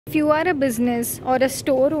If you are a business or a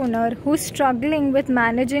store owner who's struggling with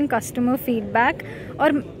managing customer feedback or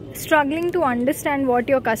struggling to understand what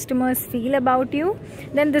your customers feel about you,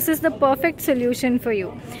 then this is the perfect solution for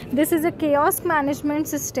you. This is a kiosk management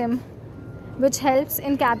system which helps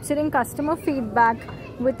in capturing customer feedback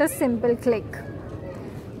with a simple click.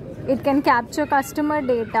 It can capture customer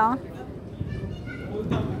data,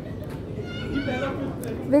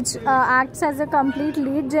 which acts as a complete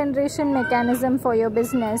lead generation mechanism for your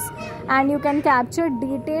business, and you can capture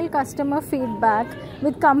detailed customer feedback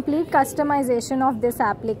with complete customization of this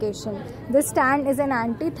application. This stand is an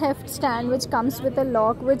anti-theft stand which comes with a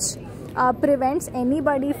lock which prevents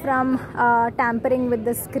anybody from tampering with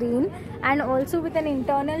the screen, and also with an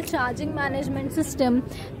internal charging management system,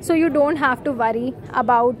 so you don't have to worry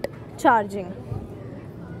about charging.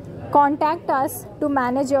 Contact us to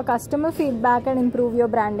manage your customer feedback and improve your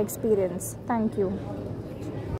brand experience. Thank you.